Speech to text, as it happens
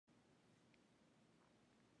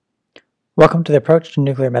Welcome to the Approach to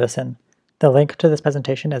Nuclear Medicine. The link to this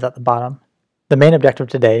presentation is at the bottom. The main objective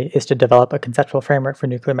today is to develop a conceptual framework for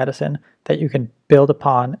nuclear medicine that you can build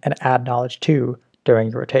upon and add knowledge to during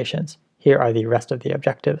your rotations. Here are the rest of the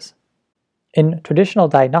objectives. In traditional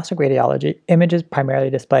diagnostic radiology, images primarily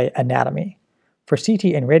display anatomy. For CT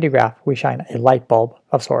and radiograph, we shine a light bulb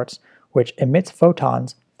of sorts, which emits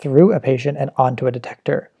photons through a patient and onto a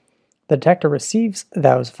detector. The detector receives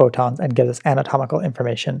those photons and gives us anatomical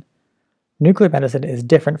information. Nuclear medicine is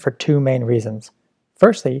different for two main reasons.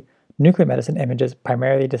 Firstly, nuclear medicine images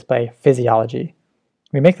primarily display physiology.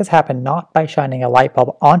 We make this happen not by shining a light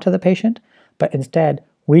bulb onto the patient, but instead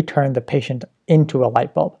we turn the patient into a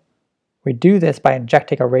light bulb. We do this by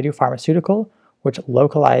injecting a radiopharmaceutical, which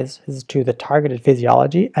localizes to the targeted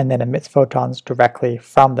physiology and then emits photons directly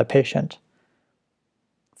from the patient.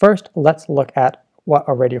 First, let's look at what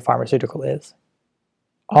a radiopharmaceutical is.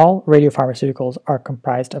 All radiopharmaceuticals are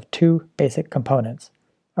comprised of two basic components,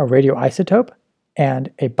 a radioisotope and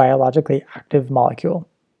a biologically active molecule.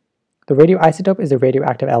 The radioisotope is a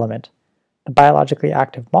radioactive element. The biologically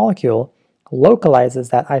active molecule localizes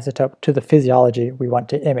that isotope to the physiology we want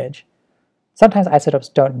to image. Sometimes isotopes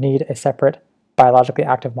don't need a separate biologically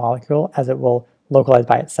active molecule, as it will localize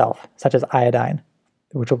by itself, such as iodine,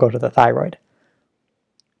 which will go to the thyroid.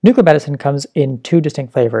 Nuclear medicine comes in two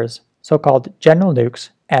distinct flavors, so-called general nukes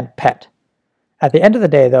and PET. At the end of the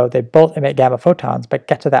day, though, they both emit gamma photons, but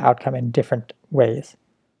get to that outcome in different ways.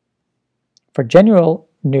 For general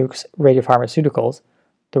nukes radiopharmaceuticals,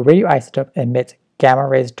 the radioisotope emits gamma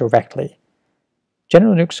rays directly.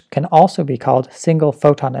 General nukes can also be called single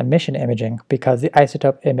photon emission imaging because the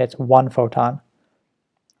isotope emits one photon.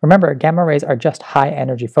 Remember, gamma rays are just high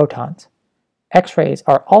energy photons. X-rays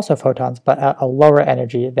are also photons, but at a lower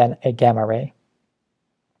energy than a gamma ray.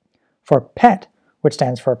 For PET, which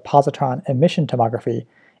stands for positron emission tomography,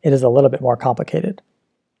 it is a little bit more complicated.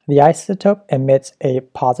 The isotope emits a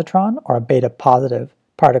positron, or a beta positive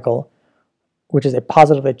particle, which is a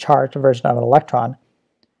positively charged version of an electron,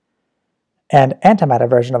 and antimatter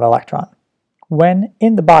version of an electron. When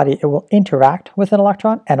in the body, it will interact with an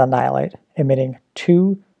electron and annihilate, emitting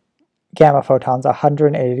two gamma photons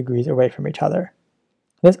 180 degrees away from each other.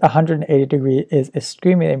 This 180 degree is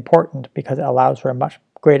extremely important because it allows for a much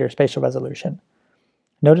greater spatial resolution.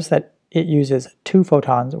 Notice that it uses two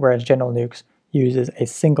photons, whereas general nukes uses a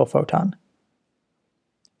single photon.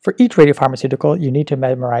 For each radiopharmaceutical, you need to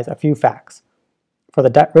memorize a few facts. For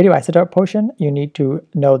the radioisotope portion, you need to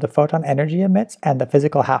know the photon energy emits and the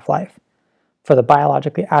physical half-life. For the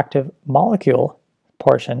biologically active molecule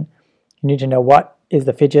portion, you need to know what is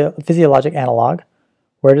the physiologic analog,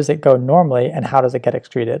 where does it go normally, and how does it get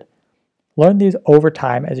excreted. Learn these over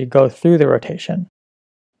time as you go through the rotation.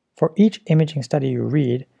 For each imaging study you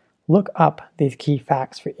read, look up these key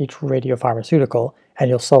facts for each radiopharmaceutical, and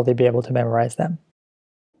you'll slowly be able to memorize them.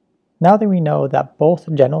 Now that we know that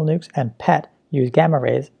both general nukes and PET use gamma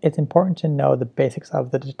rays, it's important to know the basics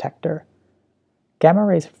of the detector. Gamma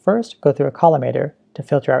rays first go through a collimator to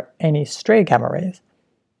filter out any stray gamma rays.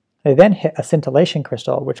 They then hit a scintillation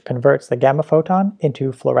crystal, which converts the gamma photon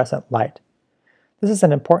into fluorescent light. This is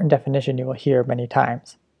an important definition you will hear many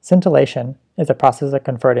times. Scintillation is a process of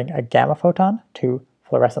converting a gamma photon to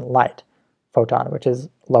fluorescent light photon, which is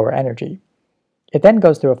lower energy. It then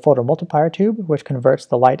goes through a photomultiplier tube, which converts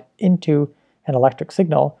the light into an electric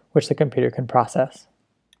signal, which the computer can process.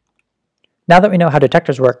 Now that we know how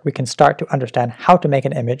detectors work, we can start to understand how to make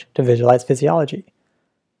an image to visualize physiology.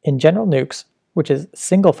 In general nukes, which is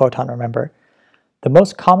single photon, remember, the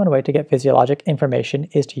most common way to get physiologic information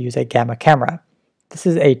is to use a gamma camera. This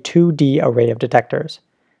is a 2D array of detectors.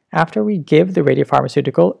 After we give the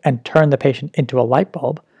radiopharmaceutical and turn the patient into a light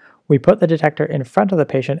bulb, we put the detector in front of the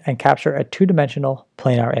patient and capture a two-dimensional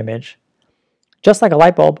planar image. Just like a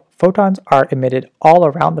light bulb, photons are emitted all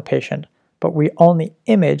around the patient, but we only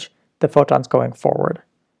image the photons going forward.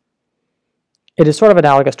 It is sort of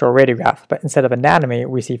analogous to a radiograph, but instead of anatomy,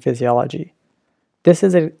 we see physiology. This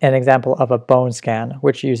is an example of a bone scan,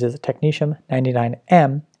 which uses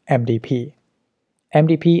technetium-99m MDP.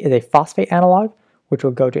 MDP is a phosphate analog, which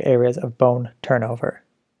will go to areas of bone turnover.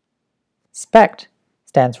 SPECT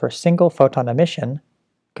stands for single photon emission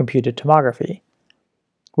computed tomography.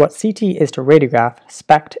 What CT is to radiograph,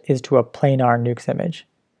 SPECT is to a planar nukes image.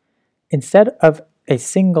 Instead of a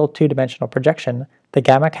single two-dimensional projection, the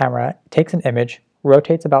gamma camera takes an image,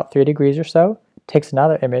 rotates about 3 degrees or so, takes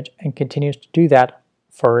another image, and continues to do that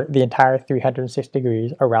for the entire 360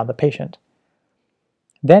 degrees around the patient.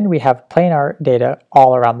 Then we have planar data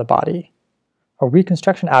all around the body. A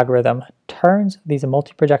reconstruction algorithm turns these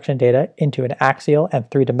multi-projection data into an axial and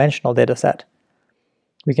three-dimensional data set.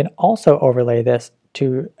 We can also overlay this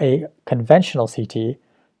to a conventional CT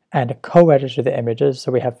and co-register the images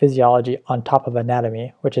so we have physiology on top of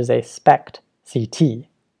anatomy, which is a SPECT CT.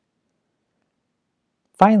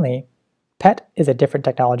 Finally, PET is a different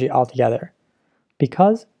technology altogether.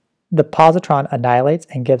 Because the positron annihilates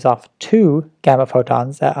and gives off two gamma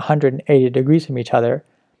photons at 180 degrees from each other,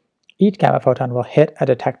 each gamma photon will hit a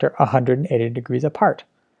detector 180 degrees apart.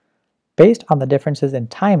 Based on the differences in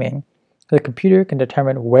timing, the computer can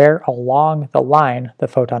determine where along the line the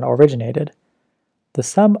photon originated. The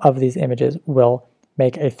sum of these images will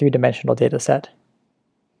make a three-dimensional data set.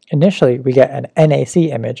 Initially, we get an NAC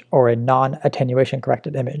image, or a non-attenuation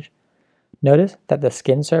corrected image. Notice that the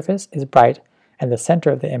skin surface is bright and the center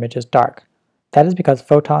of the image is dark. That is because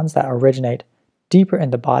photons that originate deeper in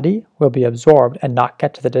the body will be absorbed and not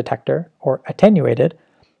get to the detector, or attenuated,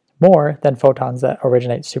 more than photons that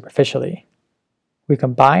originate superficially. We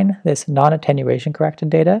combine this non-attenuation corrected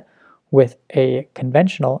data with a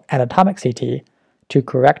conventional anatomic CT to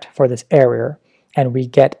correct for this error, and we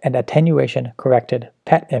get an attenuation corrected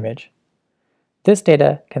PET image. This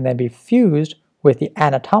data can then be fused with the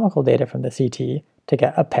anatomical data from the CT to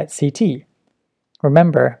get a PET CT.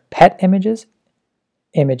 Remember, PET images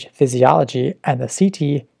image physiology, and the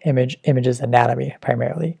CT images anatomy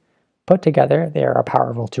primarily. Put together, they are a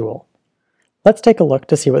powerful tool. Let's take a look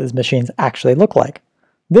to see what these machines actually look like.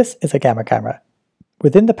 This is a gamma camera.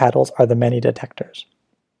 Within the paddles are the many detectors.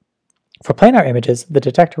 For planar images, the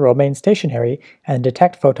detector will remain stationary and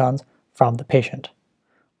detect photons from the patient.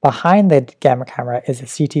 Behind the gamma camera is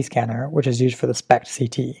a CT scanner, which is used for the SPECT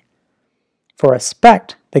CT. For a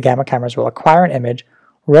SPECT, the gamma cameras will acquire an image,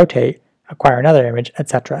 rotate, acquire another image,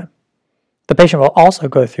 etc. The patient will also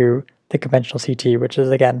go through the conventional CT, which is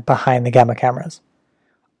again behind the gamma cameras.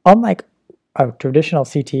 Unlike a traditional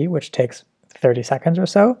CT, which takes 30 seconds or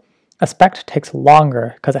so, a SPECT takes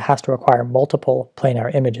longer because it has to acquire multiple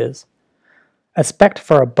planar images. A SPECT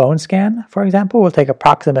for a bone scan, for example, will take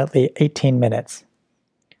approximately 18 minutes.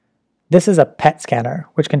 This is a PET scanner,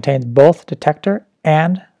 which contains both detector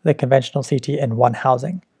and the conventional CT in one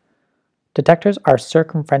housing. Detectors are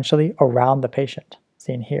circumferentially around the patient,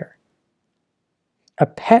 seen here. A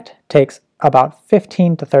PET takes about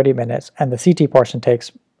 15 to 30 minutes, and the CT portion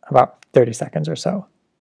takes about 30 seconds or so.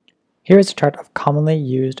 Here is a chart of commonly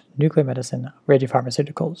used nuclear medicine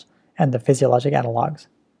radiopharmaceuticals and the physiologic analogs.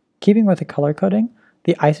 Keeping with the color coding,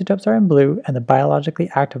 the isotopes are in blue and the biologically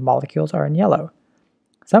active molecules are in yellow.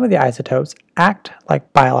 Some of the isotopes act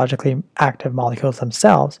like biologically active molecules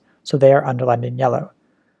themselves, so they are underlined in yellow.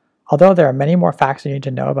 Although there are many more facts you need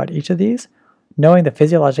to know about each of these, knowing the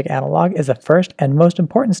physiologic analog is the first and most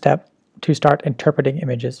important step to start interpreting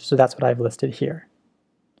images, so that's what I've listed here.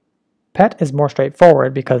 PET is more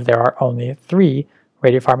straightforward because there are only 3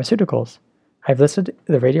 radiopharmaceuticals. I've listed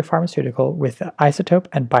the radiopharmaceutical with the isotope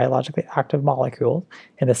and biologically active molecule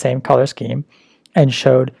in the same color scheme and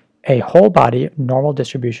showed a whole body normal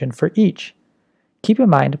distribution for each. Keep in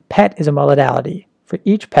mind, PET is a modality. For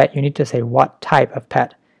each PET, you need to say what type of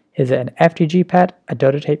PET. Is it an FDG PET, a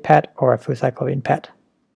dotatate PET, or a flucyclovine PET?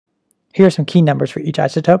 Here are some key numbers for each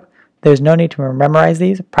isotope. There's no need to memorize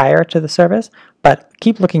these prior to the service, but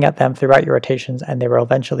keep looking at them throughout your rotations and they will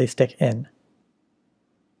eventually stick in.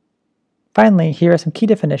 Finally, here are some key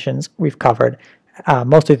definitions we've covered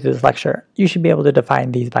mostly through this lecture. You should be able to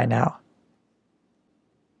define these by now.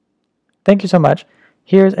 Thank you so much.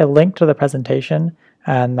 Here's a link to the presentation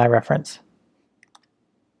and my reference.